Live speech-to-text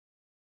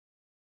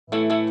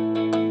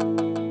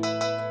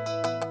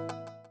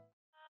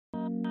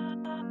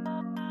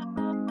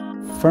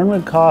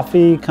Fernwood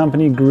Coffee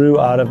Company grew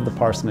out of the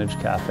Parsonage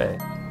Cafe.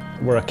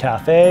 We're a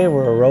cafe,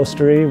 we're a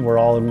roastery, we're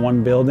all in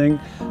one building.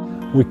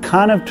 We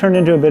kind of turned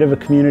into a bit of a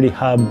community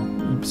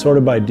hub sort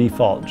of by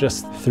default,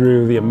 just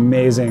through the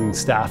amazing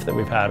staff that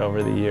we've had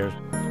over the years.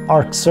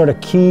 Our sort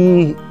of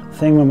key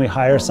thing when we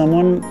hire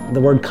someone,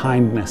 the word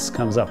kindness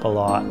comes up a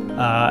lot.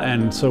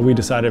 And so we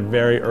decided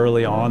very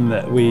early on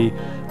that we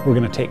were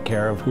going to take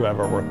care of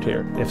whoever worked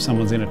here. If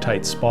someone's in a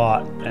tight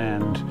spot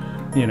and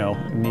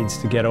needs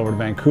to get over to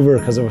Vancouver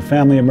because of a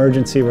family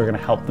emergency, we're going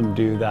to help them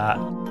do that.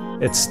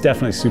 It's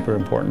definitely super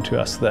important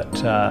to us that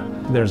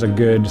there's a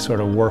good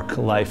sort of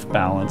work-life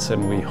balance,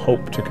 and we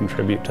hope to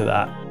contribute to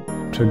that.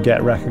 To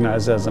get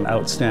recognized as an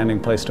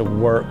outstanding place to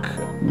work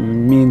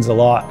means a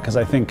lot, because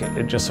I think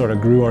it just sort of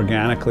grew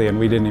organically and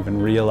we didn't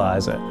even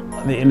realize it.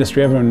 The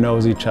industry, everyone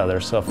knows each other,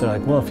 so if they're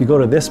like, well, if you go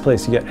to this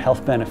place you get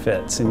health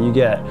benefits and you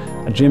get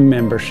a gym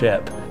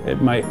membership,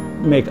 it might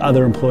make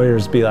other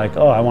employers be like,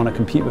 oh, I want to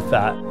compete with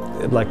that.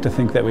 I'd like to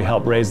think that we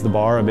help raise the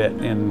bar a bit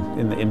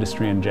in the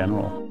industry in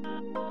general.